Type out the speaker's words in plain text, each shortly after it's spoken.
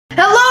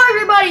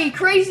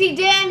everybody,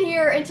 CrazyDan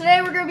here, and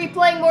today we're going to be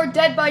playing more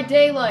Dead by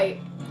Daylight.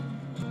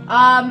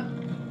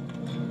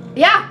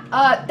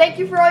 Thank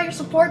you for all your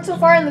support so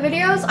far in the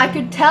videos. I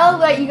could tell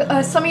that you,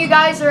 some of you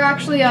guys are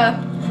actually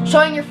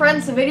showing your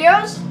friends the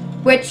videos,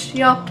 which,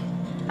 you know,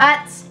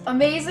 that's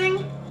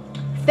amazing.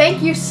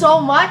 Thank you so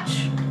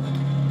much.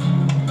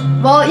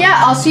 Well,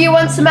 yeah, I'll see you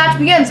once the match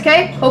begins,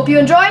 okay? Hope you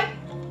enjoy.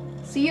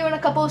 See you in a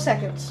couple of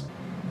seconds.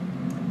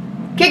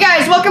 Okay,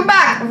 guys, welcome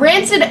back.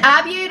 Rancid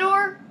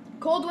Aviator,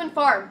 Coldwind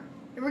Farm.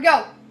 Here we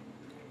go.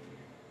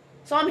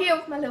 So I'm here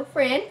with my little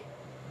friend.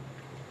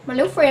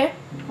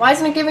 Why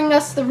isn't it giving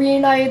us the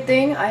reunited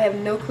thing? I have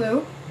no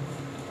clue.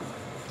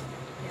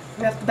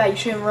 You have to bet you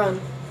shouldn't run,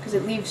 because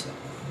it leaves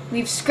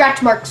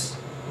scratch marks.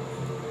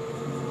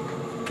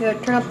 I'm gonna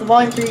turn up the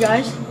volume for you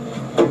guys.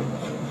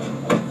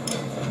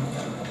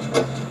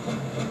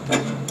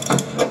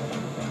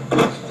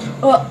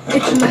 Oh,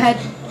 itching my head.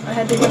 I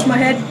had to itch my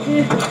head.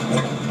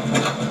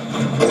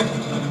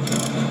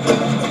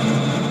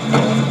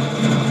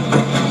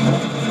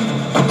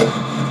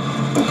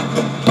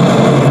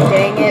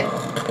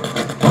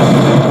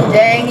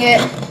 Dang it.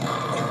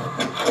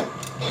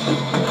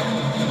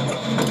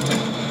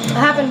 It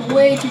happened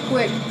way too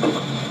quick.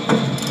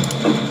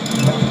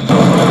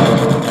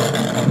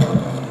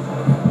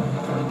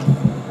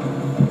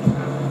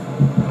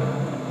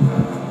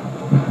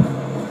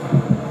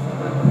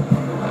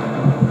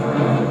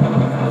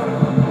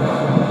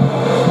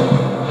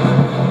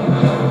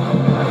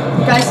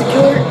 Guys, the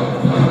killer.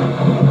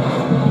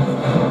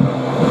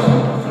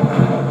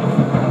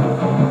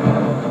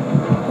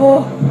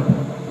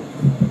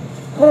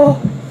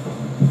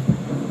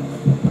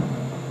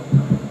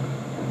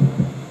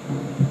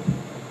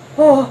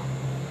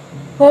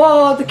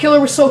 Oh, the killer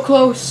was so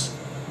close.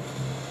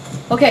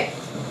 Okay.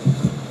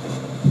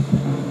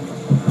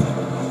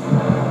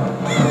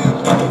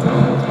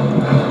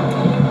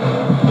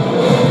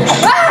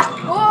 Ah!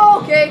 Oh,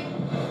 okay.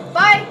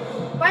 Bye.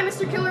 Bye,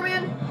 Mr. Killer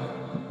Man.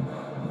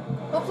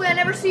 Hopefully I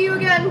never see you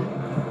again.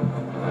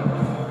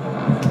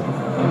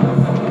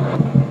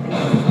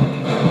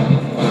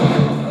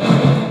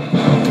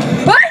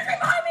 Ah, he's right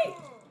behind me!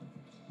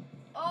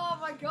 Oh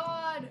my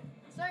god.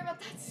 Sorry about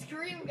that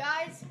scream,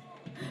 guys.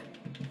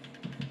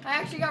 I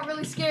actually got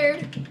really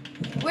scared.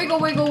 Wiggle,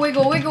 wiggle,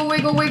 wiggle, wiggle,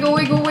 wiggle, wiggle,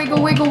 wiggle, wiggle,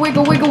 wiggle,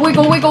 wiggle, wiggle,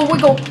 wiggle, wiggle,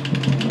 wiggle.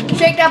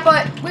 Shake that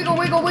butt. Wiggle,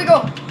 wiggle,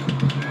 wiggle.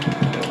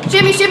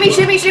 Shimmy, shimmy,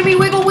 shimmy, shimmy,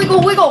 wiggle,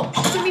 wiggle, wiggle.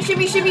 Shimmy,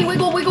 shimmy, shimmy,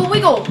 wiggle, wiggle,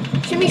 wiggle.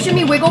 Shimmy,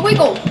 shimmy, wiggle,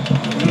 wiggle.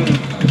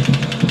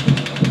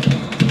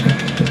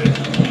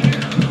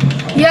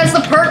 He has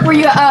the perk where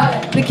you,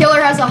 the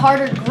killer has a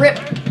harder grip,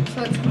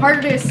 so it's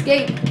harder to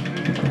escape.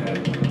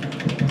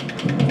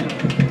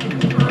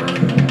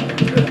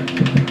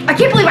 I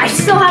can't believe I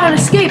still haven't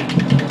escaped.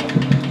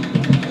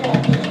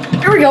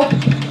 Here we go.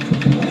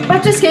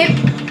 About to escape.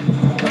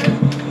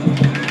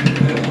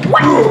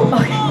 What?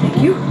 Okay, thank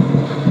you.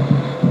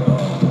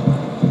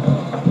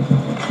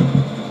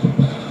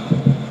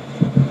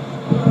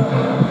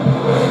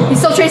 He's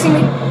still chasing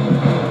me.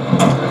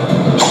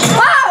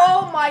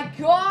 Oh my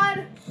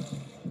god.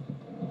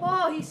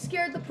 Oh, he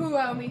scared the poo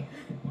out of me.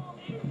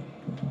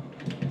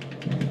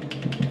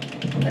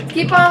 Let's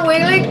keep on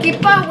wiggling,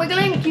 keep on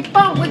wiggling, keep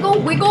on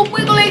wiggle, wiggle,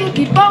 wiggling,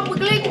 keep on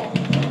wiggling.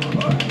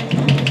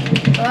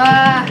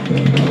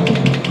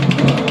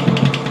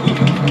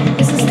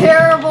 This is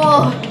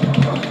terrible.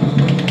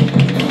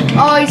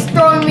 Oh, he's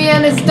throwing me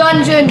in his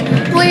dungeon.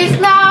 Please,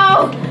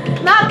 no!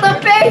 Not the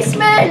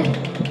basement!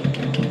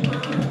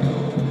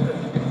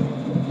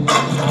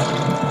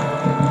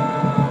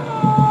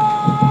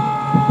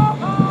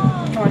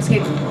 I want to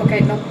escape.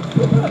 Okay, no.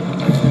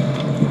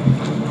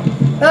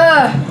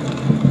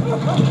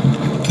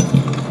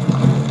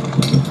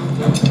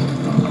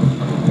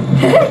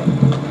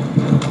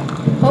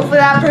 Hopefully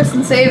that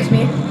person saves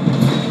me.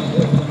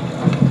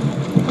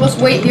 Let's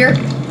wait here.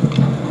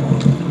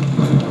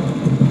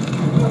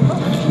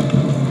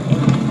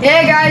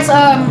 Yeah, guys,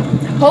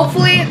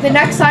 hopefully the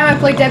next time I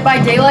play Dead by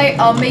Daylight,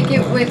 I'll make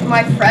it with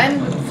my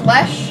friend,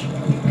 Flesh.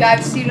 You guys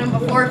have seen him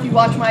before if you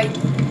watch my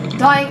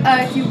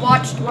if you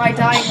watched my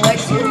Dying Light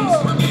series.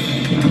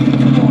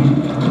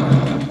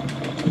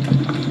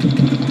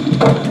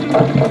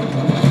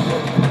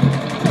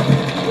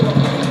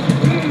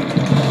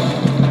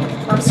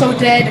 I'm so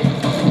dead.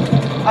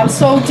 I'm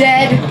so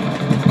dead.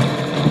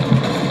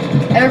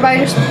 Everybody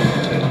just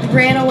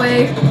ran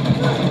away.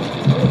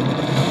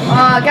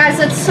 Guys,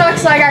 that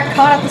sucks. I got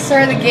caught at the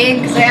start of the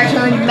game because I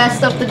actually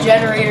messed up the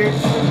generator.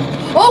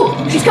 Oh,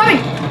 she's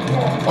coming.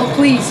 Oh,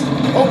 please.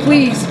 Oh,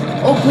 please.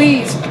 Oh,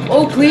 please.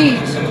 Oh,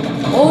 please.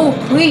 Oh,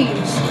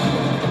 please.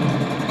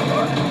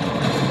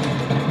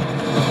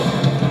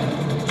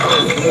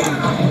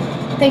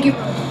 Thank you.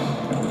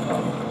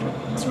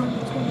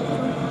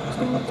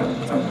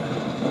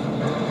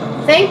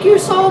 Thank you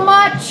so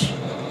much.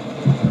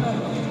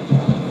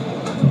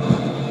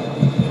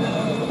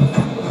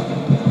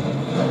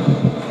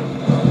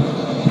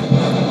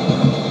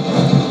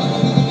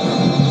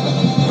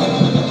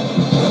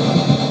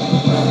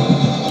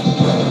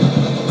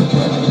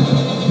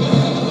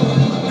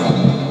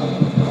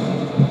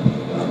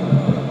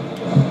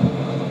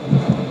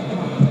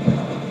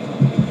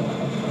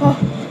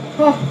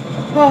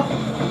 Oh,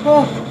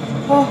 oh,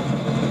 oh.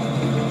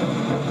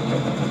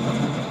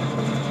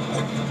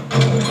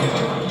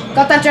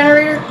 Got that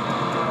generator?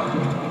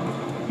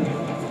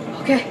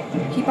 Okay,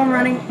 keep on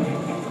running.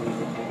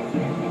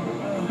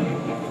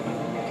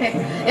 Okay,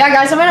 yeah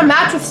guys, I'm in a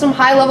match with some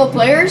high-level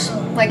players,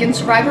 like in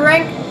Survivor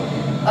rank.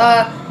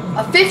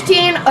 A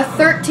 15, a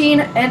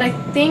 13, and I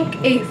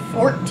think a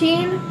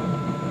 14.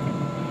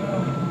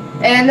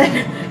 And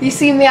then you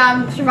see me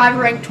on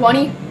Survivor rank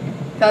 20,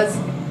 because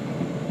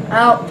I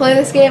don't play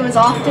this game as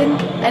often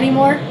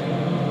anymore.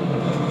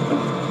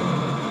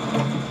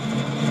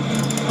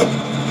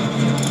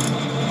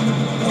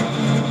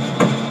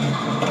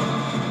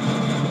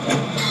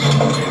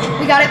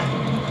 We got it.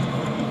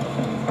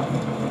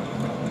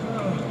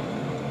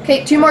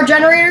 Okay, 2 more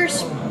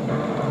generators.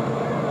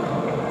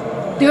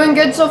 Doing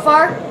good so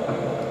far.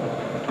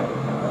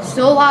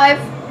 Still alive.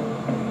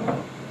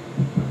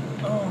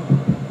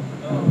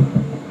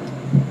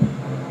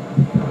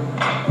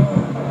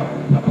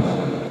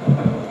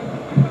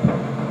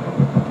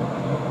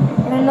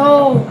 Oh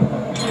no.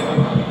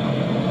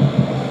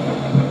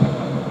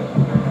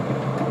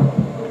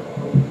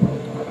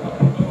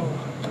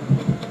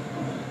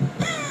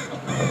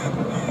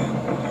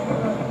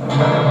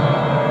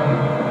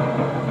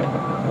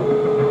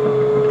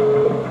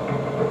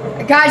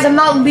 Guys, I'm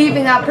not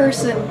leaving that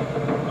person.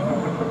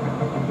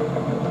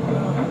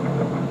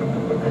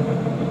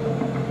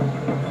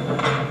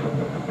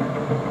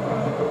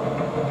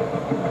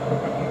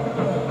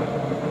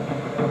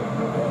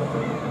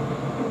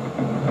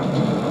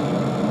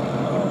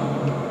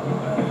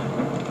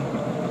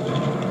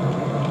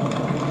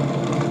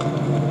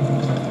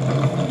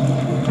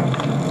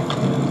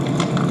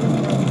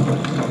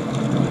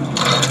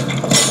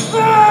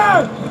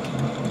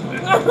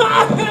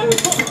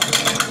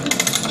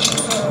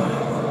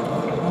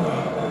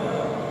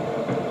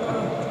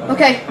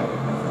 Okay.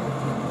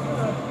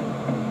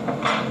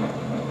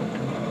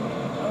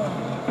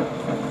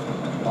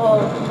 Oh.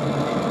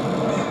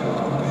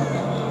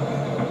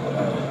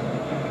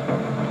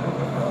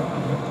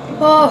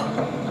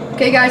 Oh.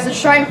 Okay, guys, let's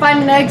try and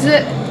find an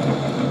exit.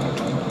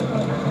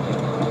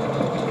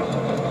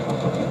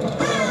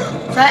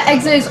 That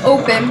exit is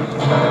open.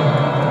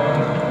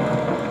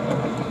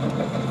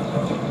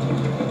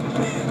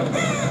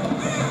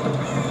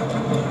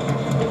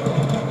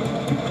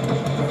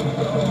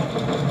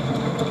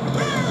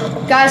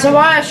 Guys, I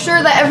want to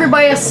ensure that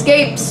everybody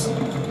escapes.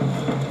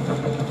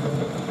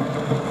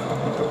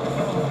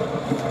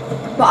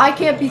 But I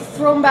can't be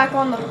thrown back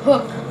on the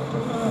hook.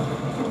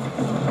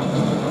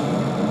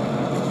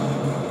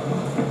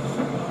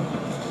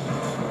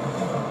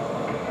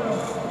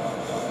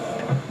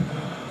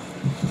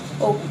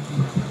 Oh.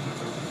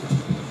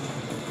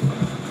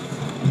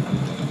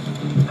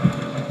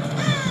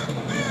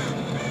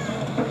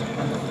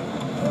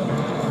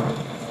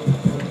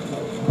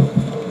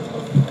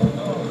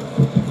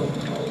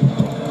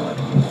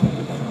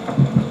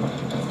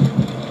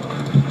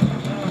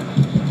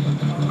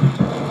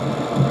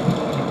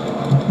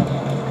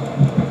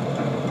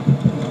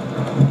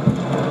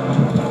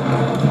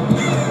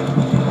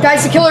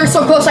 Guys, the killer is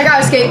so close, I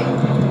gotta escape.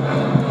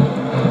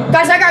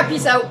 Guys, I gotta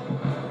peace out.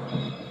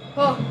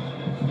 Oh.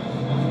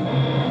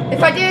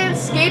 If I didn't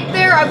escape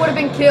there, I would have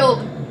been killed.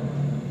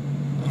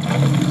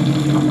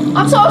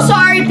 I'm so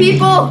sorry,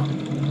 people.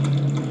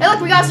 Hey,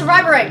 look, we got a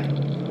survivor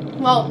rank.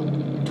 Well,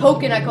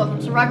 token, I call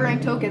them. Survivor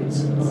rank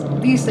tokens. It's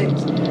these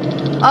things.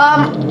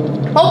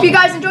 Hope you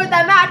guys enjoyed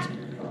that match.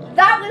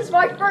 That was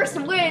my first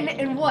win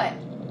in what?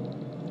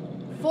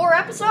 4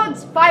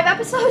 episodes? 5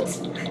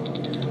 episodes?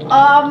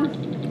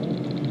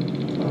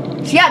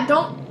 So yeah,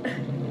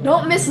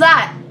 don't miss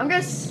that.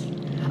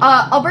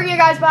 I'll bring you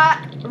guys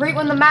back right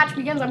when the match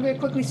begins. I'm gonna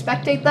quickly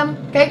spectate them.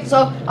 Okay,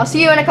 so I'll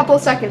see you in a couple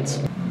of seconds.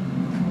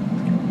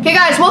 Okay,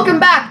 guys, welcome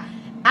back.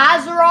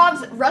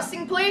 Azarov's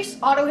resting place,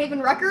 Auto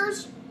Haven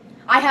Wreckers.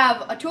 I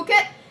have a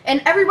toolkit,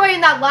 and everybody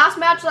in that last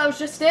match that I was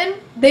just in,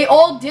 they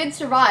all did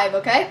survive.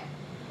 Okay,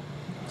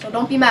 so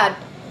don't be mad.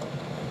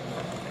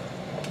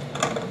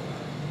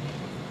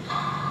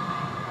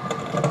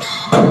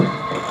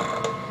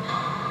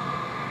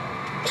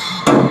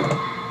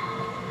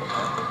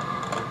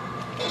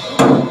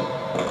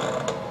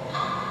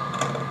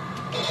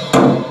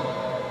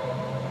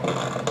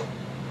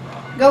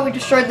 Go, we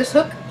destroyed this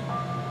hook.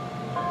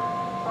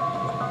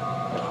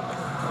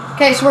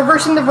 Okay, so we're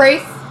versing the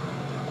Wraith.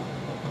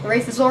 The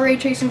Wraith is already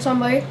chasing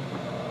somebody.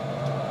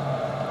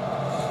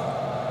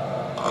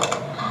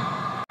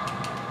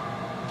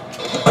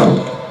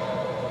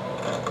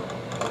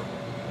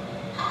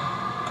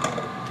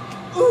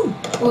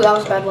 Ooh, that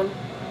was a bad one.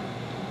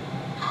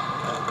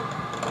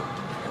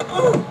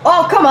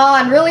 Oh, come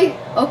on, really?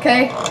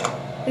 Okay.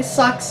 This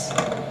sucks.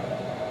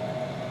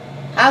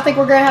 I don't think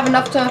we're gonna have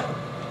enough to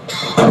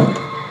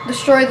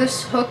destroy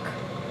this hook.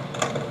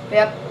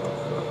 Yep.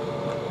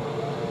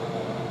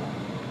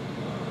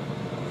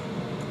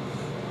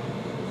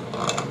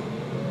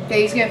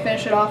 Okay, he's gonna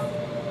finish it off.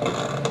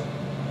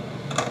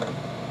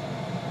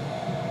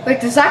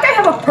 Wait, does that guy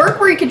have a perk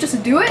where he can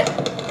just do it?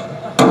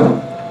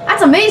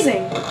 That's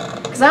amazing.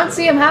 Because I don't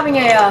see him having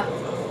a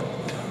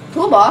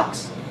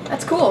toolbox.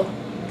 That's cool.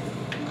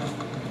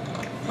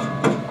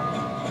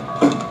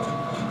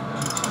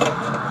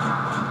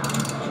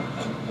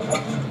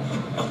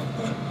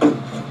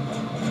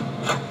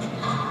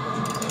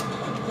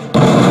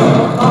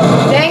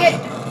 Oh, dang it.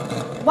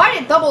 Why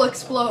did it double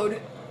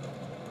explode?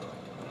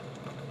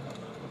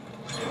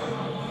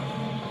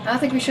 I don't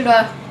think we should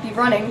be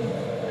running.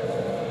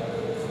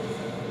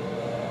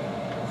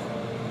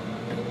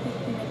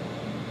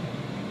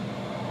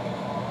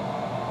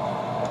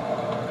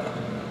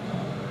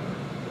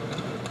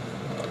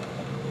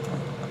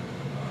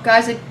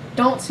 Guys, I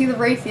don't see the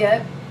Wraith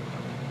yet.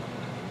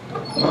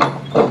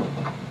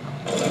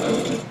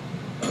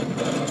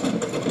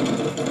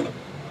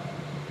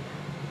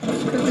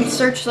 Let's quickly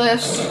search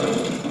this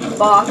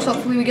box.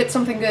 Hopefully we get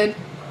something good.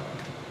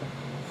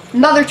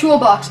 Another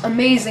toolbox.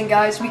 Amazing,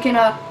 guys. We can,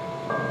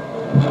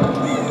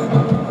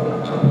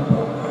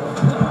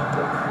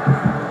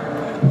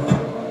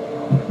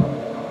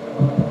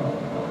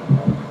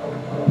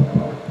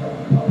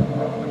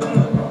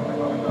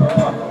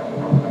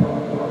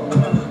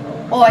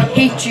 Oh, I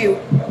hate you.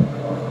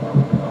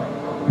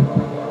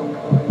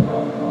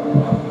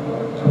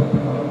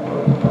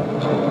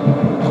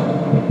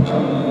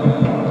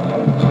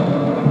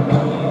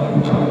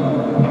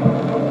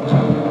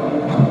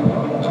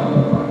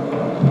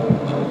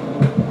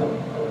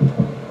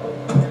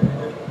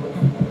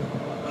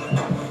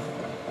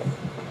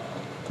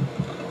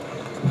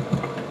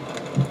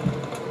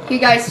 Okay,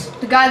 guys,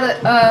 the guy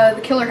that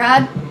the killer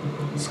had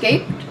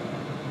escaped.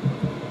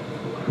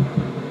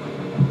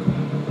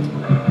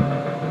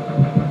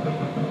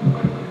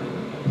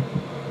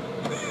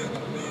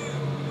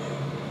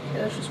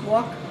 Let's just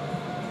walk.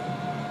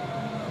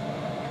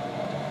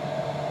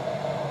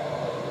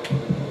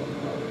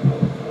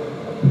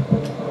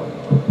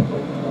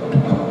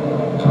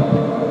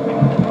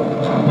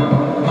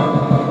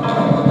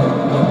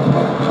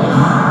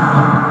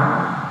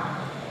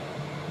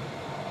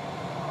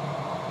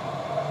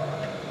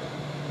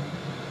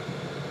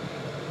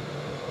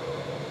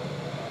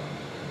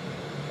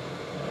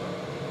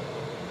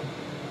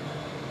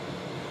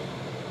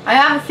 I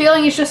have a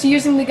feeling he's just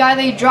using the guy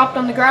that he dropped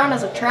on the ground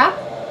as a trap.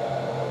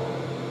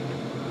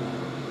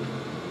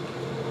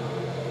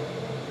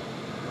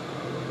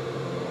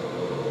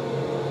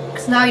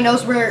 Now he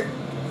knows where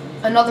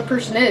another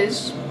person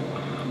is.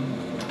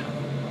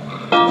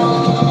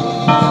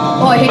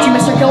 Oh, I hate you,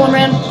 Mr.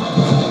 Killerman.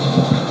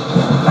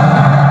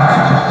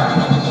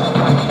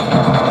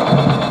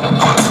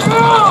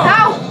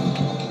 Ow!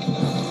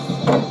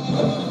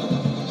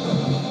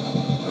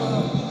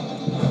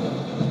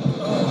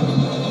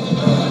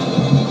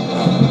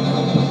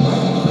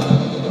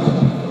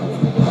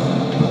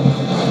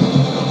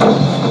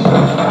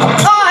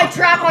 Oh, I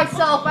trapped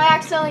myself. I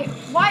accidentally...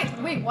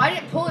 Wait, why did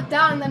it pull it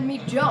down and then me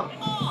jump?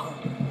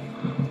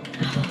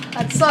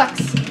 That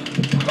sucks.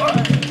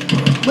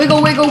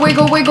 Wiggle, wiggle,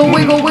 wiggle, wiggle,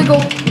 wiggle,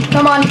 wiggle.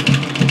 Come on.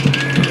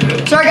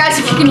 Sorry guys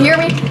if you can hear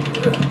me.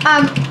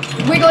 I'm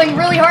wiggling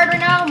really hard right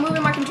now,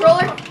 moving my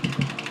controller.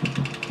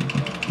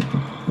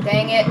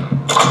 Dang it.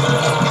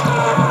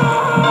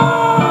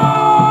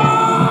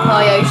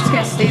 Oh yeah, you're just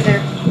gonna stay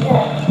there.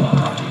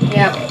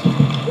 Yeah.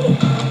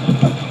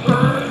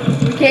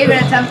 We can't even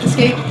attempt to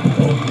escape.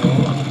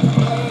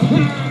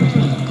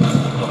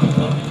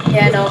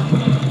 Yeah, no.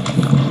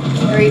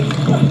 Great.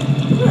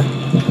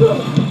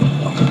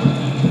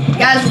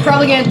 Guys, we're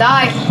probably gonna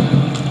die.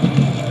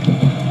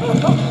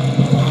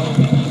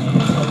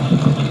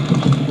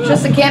 It's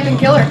just a camping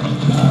killer.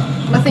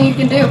 Nothing you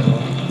can do.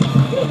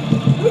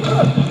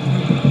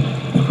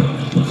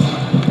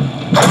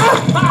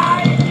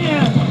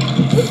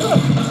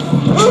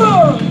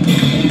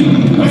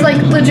 He's like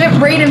legit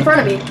right in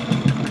front of me.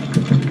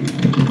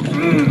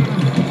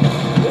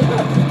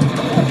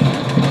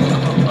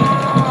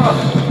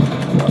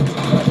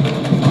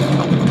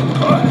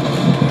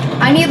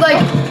 I need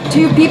like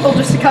 2 people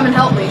just to come and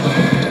help me.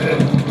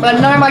 But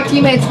none of my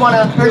teammates want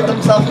to hurt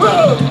themselves.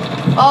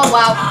 Oh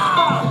wow.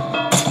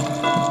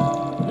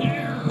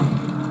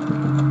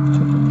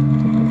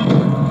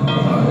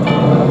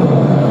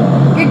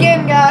 Good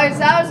game, guys.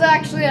 That was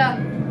actually a,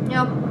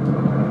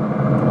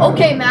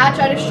 okay match.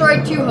 I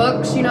destroyed 2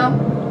 hooks,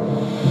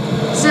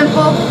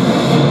 Simple.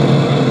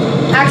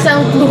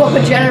 Accidentally blew up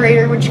a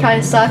generator, which kind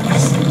of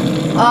sucks.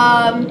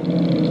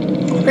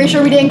 Pretty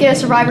sure we didn't get a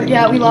survivor.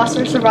 Yeah, we lost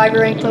our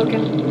survivor rank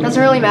token.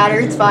 Doesn't really matter.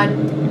 It's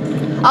fine.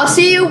 I'll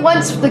see you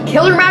once the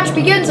killer match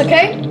begins,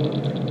 okay?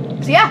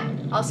 So yeah,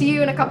 I'll see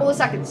you in a couple of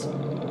seconds.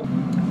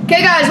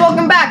 Okay, guys,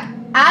 welcome back.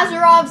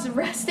 Azarov's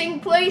resting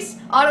place,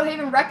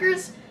 Autohaven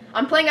Wreckers.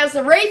 I'm playing as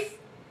the Wraith.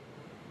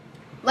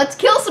 Let's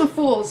kill some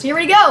fools. Here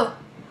we go.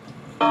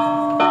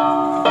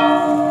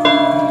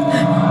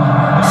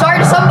 Sorry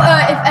to some,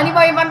 if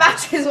anybody in my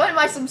match is one of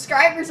my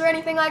subscribers or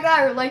anything like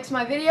that, or likes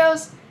my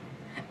videos.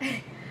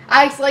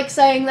 I like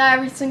saying that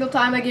every single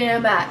time I get in a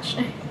match.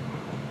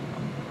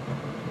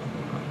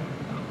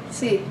 Let's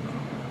see.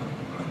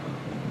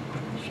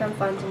 Try and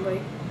find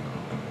somebody.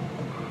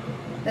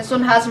 This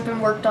one hasn't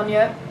been worked on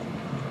yet.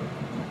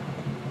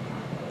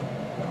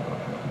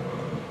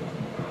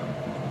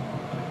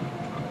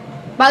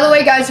 By the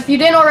way, guys, if you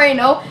didn't already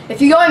know, if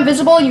you go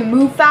invisible, you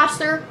move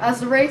faster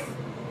as the Wraith.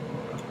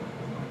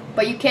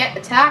 But you can't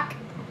attack.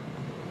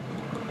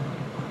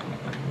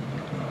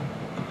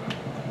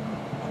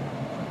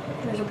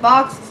 There's a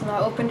box. It's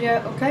not opened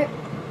yet. Okay.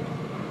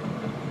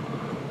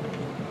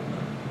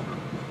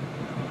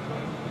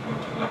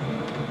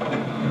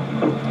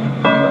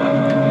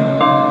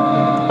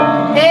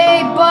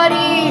 Hey,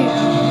 buddy!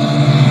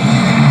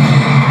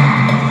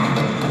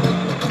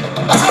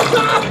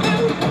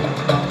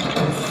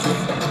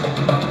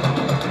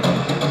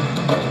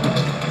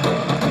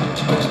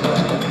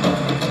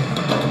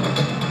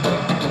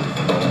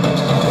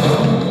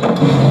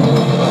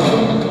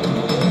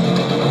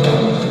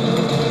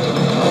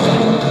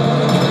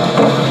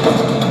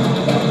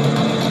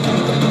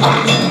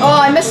 Oh,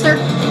 I missed her.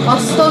 I'll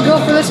still go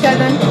for this guy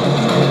then.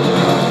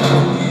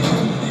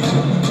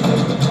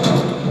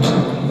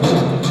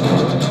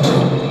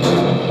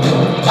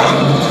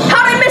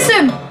 How'd I miss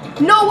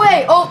him? No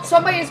way! Oh,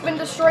 somebody has been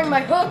destroying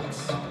my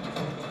hooks.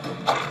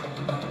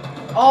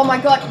 Oh my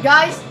god,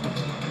 guys.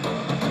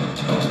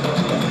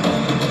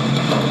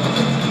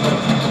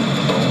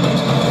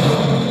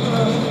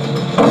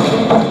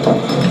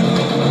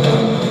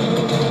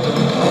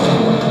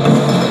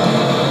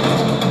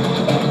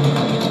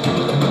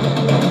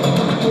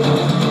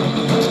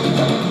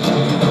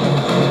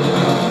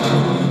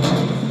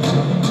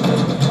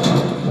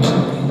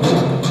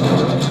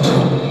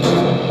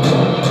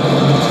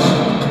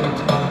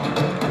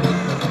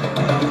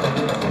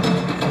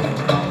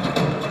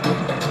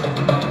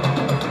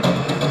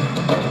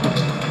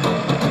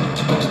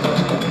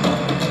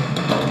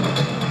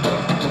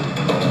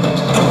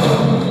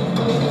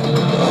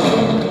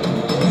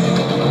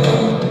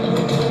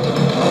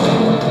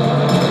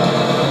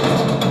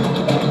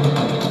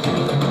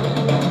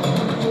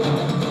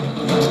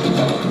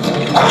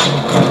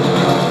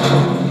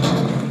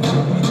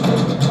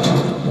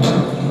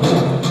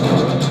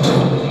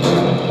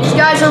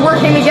 Are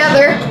working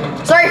together.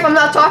 Sorry if I'm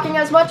not talking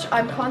as much.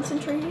 I'm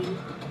concentrating.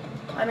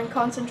 I'm in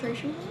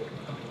concentration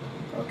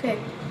mode. Okay.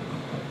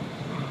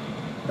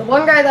 The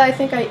one guy that I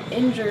think I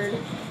injured.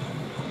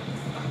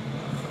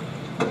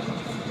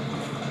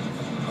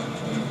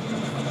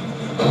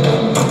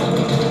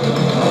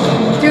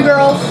 Two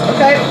girls.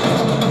 Okay.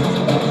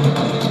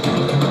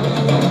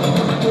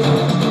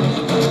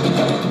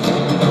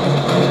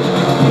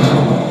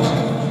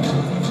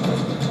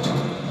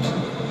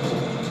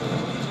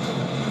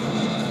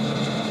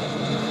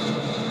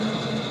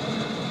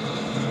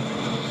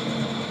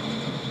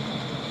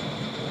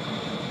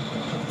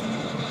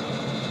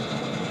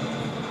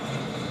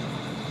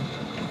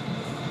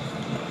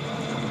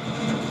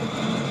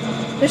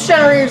 This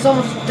generator's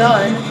almost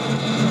done.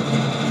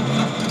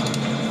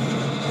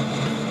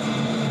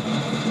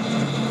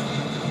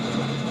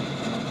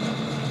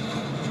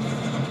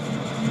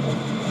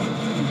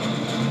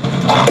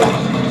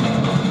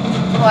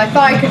 Oh, I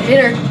thought I could hit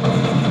her.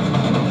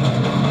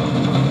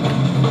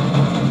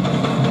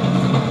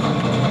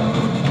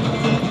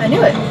 I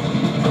knew it.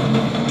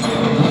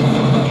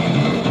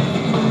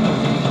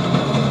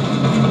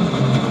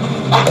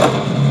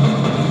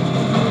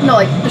 No,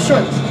 like,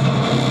 destroy this.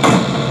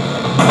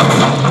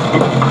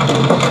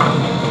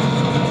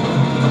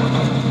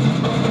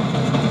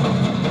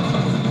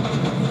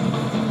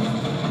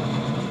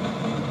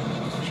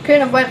 She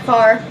couldn't have went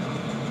far.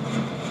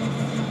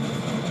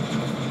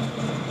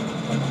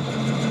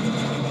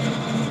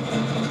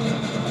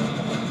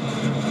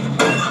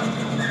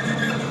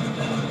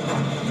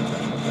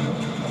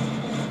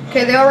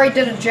 Okay, they already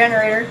did a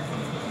generator.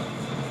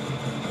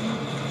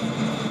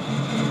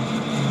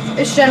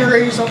 This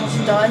generator's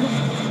almost done.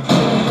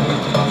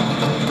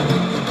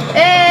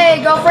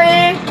 Hey,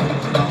 girlfriend!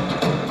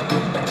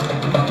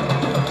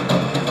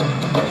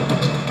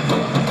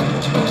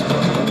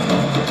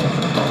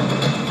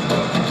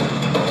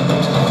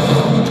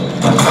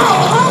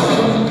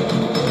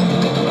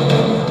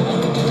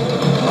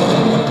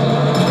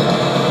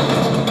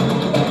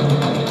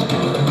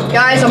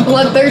 Guys, I'm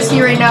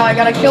bloodthirsty right now. I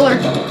gotta kill her.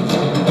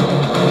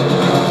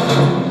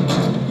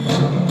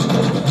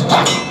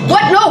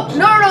 What? No!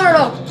 No, no, no,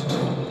 no!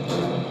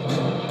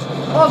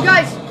 Oh,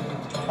 guys!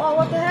 Oh,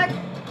 what the heck?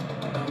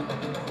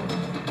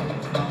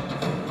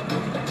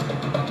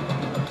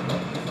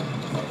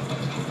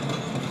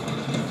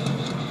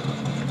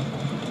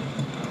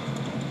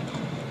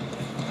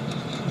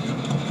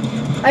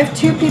 I have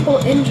 2 people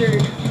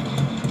injured.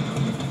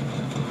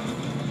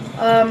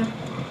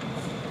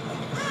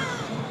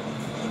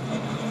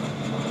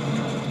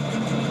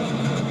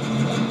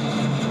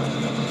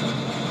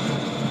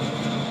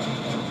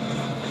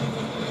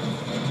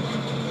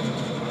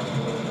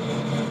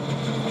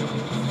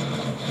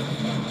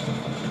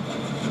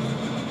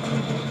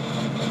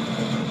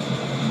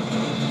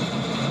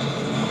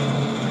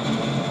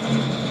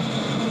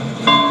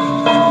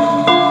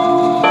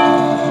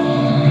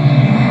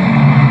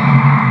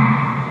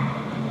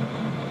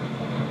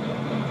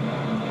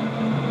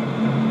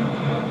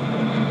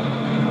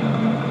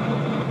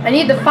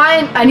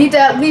 I need to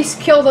at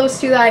least kill those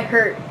 2 that I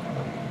hurt.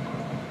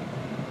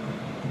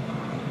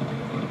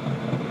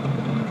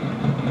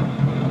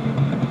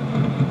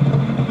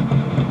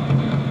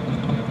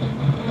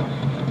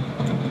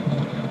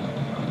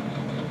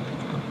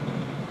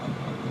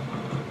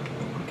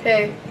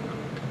 Okay.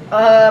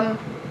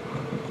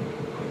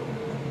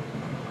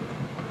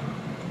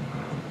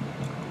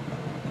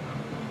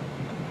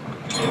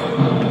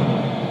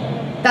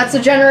 That's the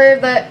generator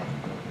that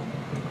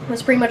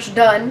was pretty much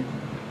done.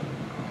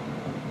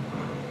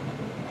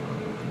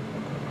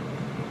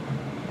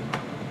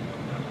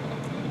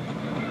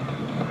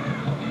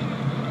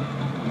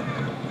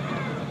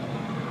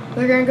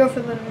 We're gonna go for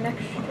the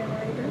next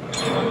generator.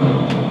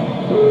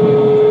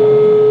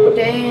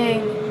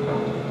 Dang.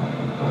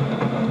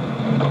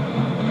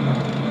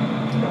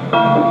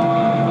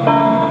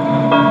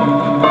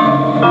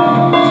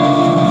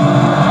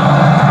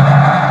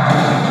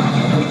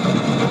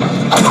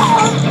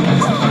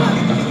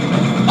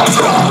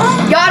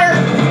 Got her!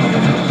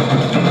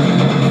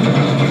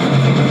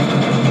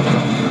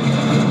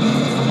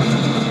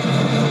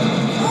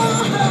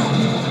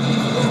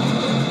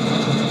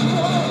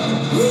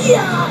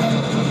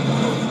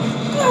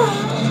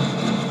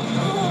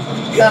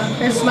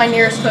 This is my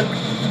nearest hook.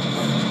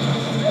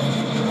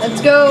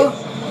 Let's go.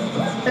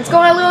 Let's go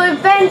on a little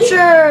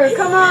adventure.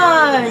 Come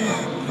on.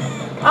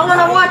 I want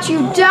to watch you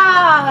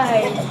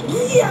die.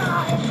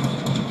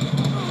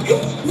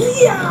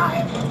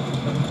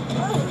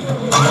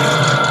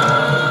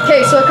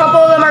 Okay, so a couple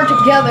of them are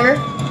together.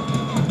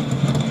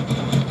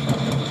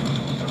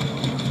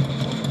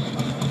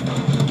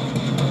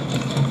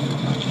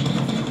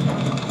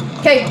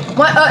 Okay,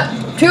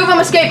 two of them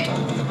escaped.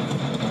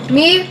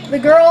 Me, the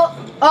girl.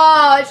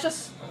 Oh, it's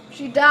just,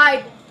 she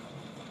died.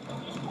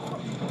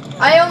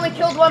 I only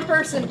killed one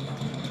person.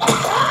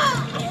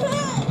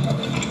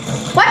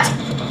 What?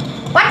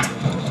 What?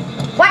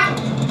 What?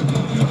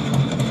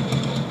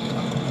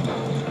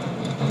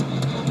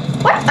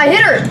 What? I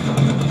hit her.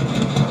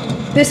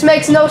 This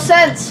makes no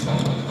sense.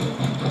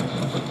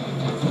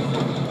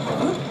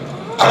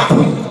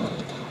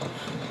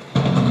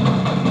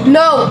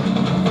 No.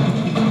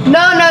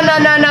 No, no, no,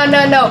 no, no,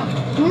 no, no.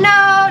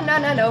 No, no,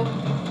 no, no.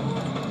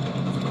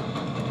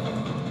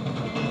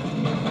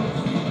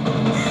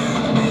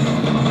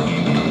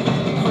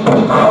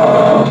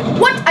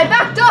 What? I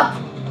backed up!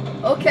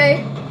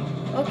 Okay.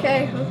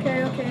 Okay,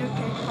 okay, okay,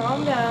 okay.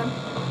 Calm down.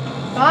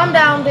 Calm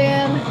down,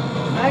 Dan.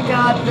 I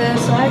got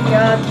this, I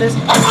got this.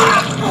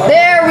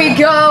 There we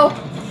go!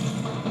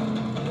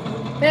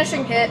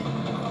 Finishing hit.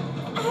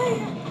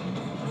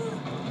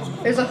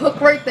 There's a hook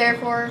right there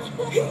for her.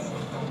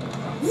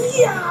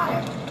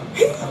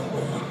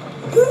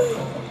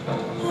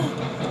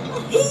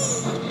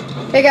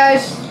 Hey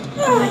guys,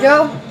 here we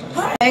go.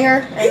 Hang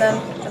her, and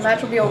then the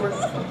match will be over.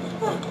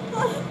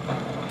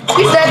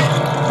 He's dead!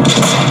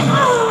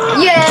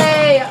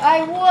 Yay!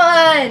 I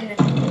won!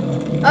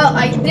 Oh,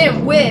 I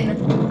didn't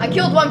win. I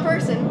killed one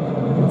person.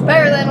 It's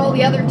better than all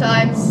the other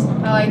times.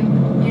 I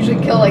usually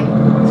kill like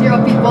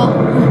 0 people.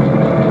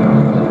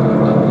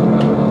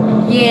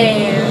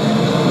 Yeah.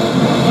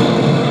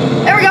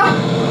 There we go!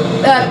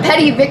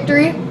 Petty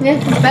victory.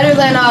 Yeah, it's better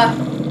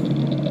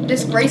than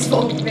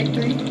disgraceful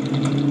victory.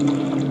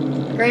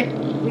 Great.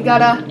 We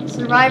got a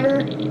survivor,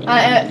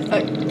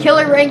 a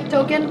killer rank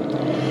token.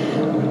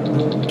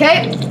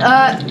 Okay,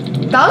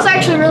 that was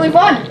actually really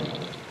fun.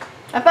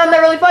 I found that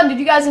really fun. Did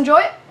you guys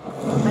enjoy it?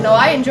 I know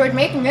I enjoyed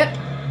making it.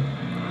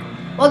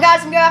 Well,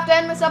 guys, I'm gonna have to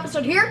end this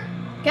episode here.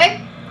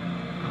 Okay.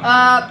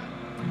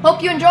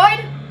 Hope you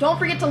enjoyed. Don't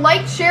forget to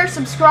like, share,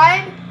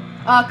 subscribe.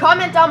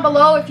 Comment down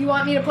below if you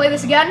want me to play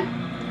this again.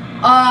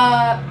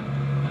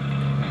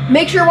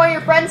 Make sure one of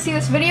your friends see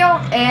this video,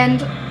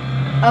 and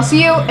I'll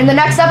see you in the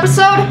next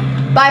episode.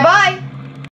 Bye-bye.